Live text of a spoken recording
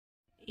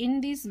In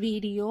this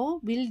video,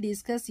 we'll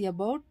discuss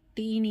about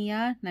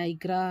Tinea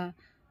nigra.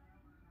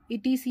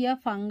 It is a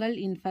fungal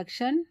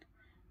infection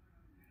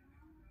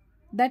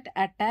that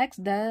attacks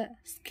the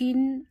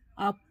skin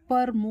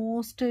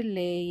uppermost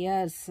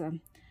layers,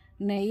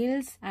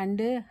 nails and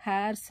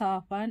hairs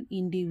of an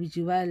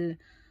individual.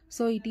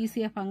 So it is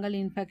a fungal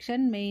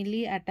infection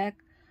mainly attack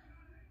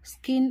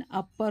skin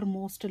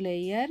uppermost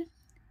layer,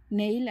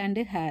 nail and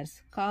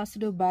hairs,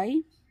 caused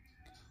by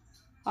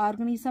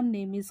organism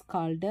name is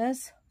called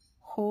as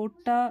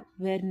Hota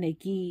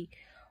Wernicke.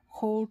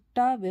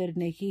 Hota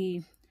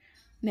Wernicke.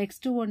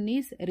 Next one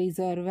is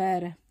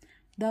Reservoir.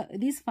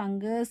 This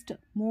fungus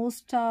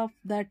most of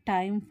the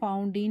time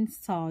found in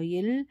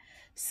soil,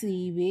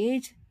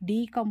 sewage,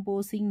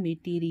 decomposing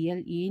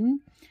material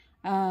in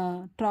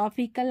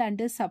tropical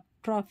and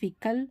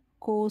subtropical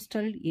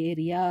coastal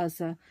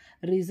areas.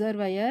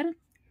 Reservoir,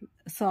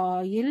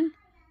 soil,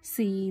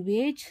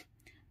 sewage,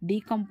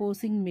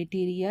 decomposing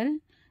material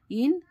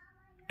in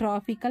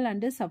tropical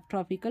and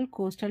subtropical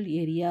coastal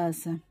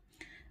areas.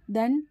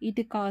 Then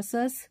it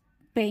causes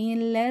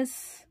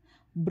painless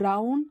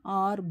brown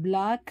or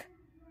black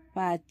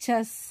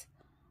patches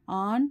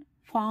on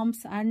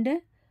farms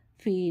and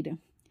feed.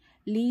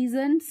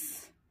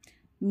 Lesions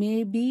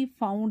may be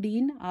found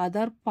in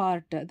other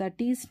part, that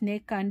is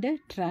neck and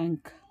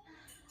trunk.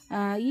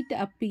 It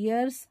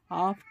appears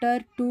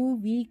after 2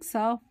 weeks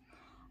of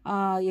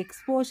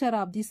exposure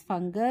of this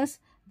fungus.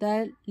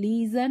 The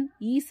lesion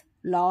is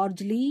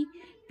largely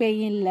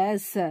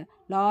painless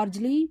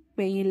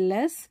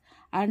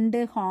and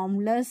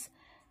harmless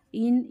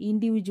in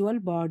individual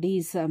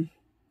bodies.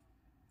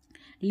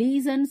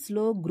 Lesions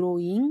slow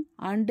growing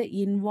and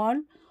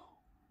involve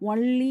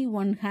only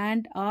one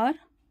hand or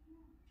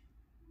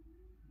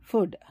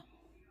foot.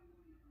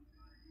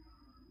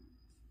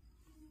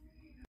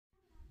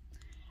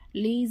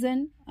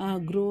 Lesion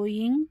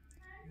growing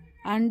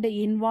and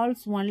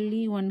involves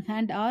only one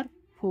hand or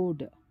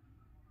foot.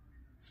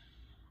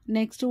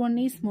 Next one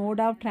is mode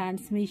of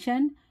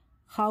transmission.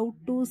 How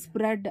to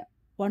spread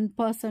one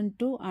person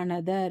to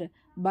another?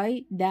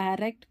 By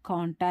direct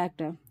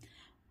contact.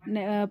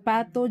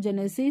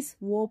 Pathogenesis,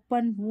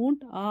 open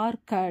wound or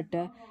cut.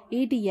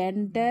 It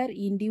enter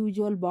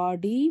individual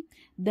body,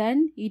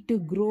 then it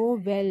grow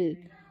well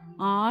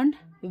on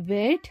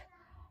wet,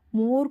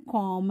 more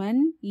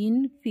common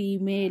in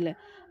female.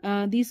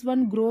 This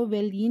one grow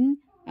well in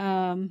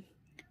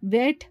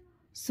wet,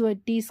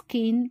 sweaty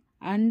skin,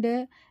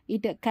 and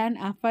it can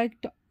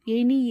affect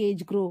any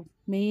age group,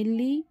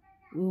 mainly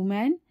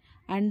women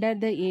under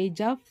the age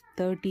of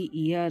 30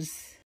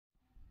 years.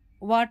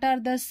 What are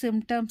the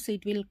symptoms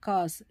it will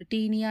cause?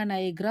 Tinea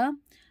nigra,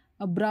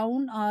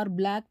 brown or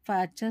black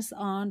patches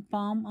on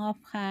palm of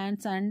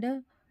hands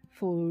and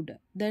foot.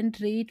 Then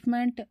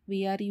treatment,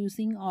 we are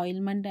using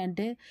ointment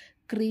and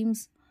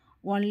creams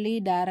only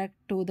direct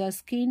to the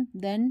skin.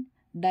 Then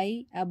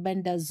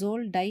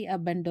diabendazole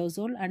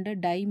and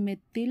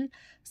dimethyl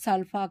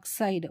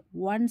sulfoxide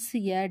once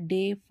a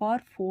day for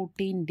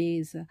 14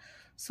 days.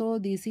 So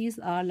this is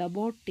all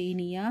about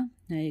Tinea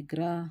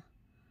nigra.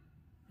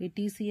 It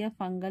is a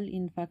fungal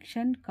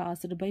infection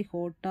caused by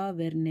Hota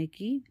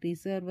Wernicke,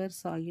 reservoir,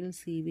 soil,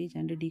 sewage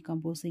and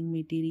decomposing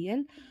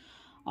material.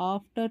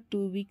 After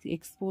 2 weeks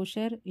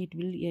exposure, it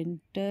will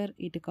enter.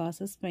 It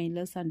causes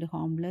painless and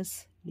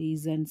harmless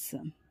lesions.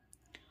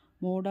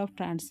 Mode of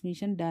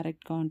transmission,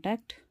 direct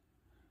contact.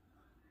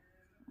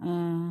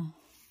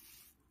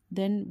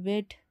 Then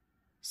wet,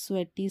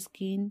 sweaty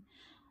skin.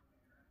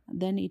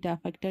 Then it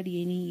affected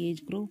any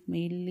age group,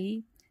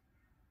 mainly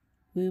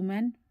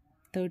women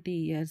 30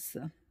 years.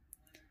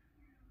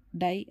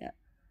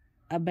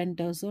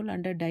 Diabendazole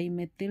and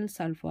dimethyl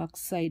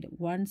sulfoxide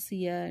once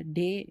a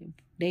day,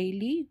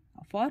 daily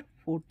for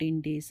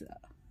 14 days.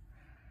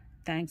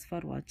 Thanks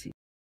for watching.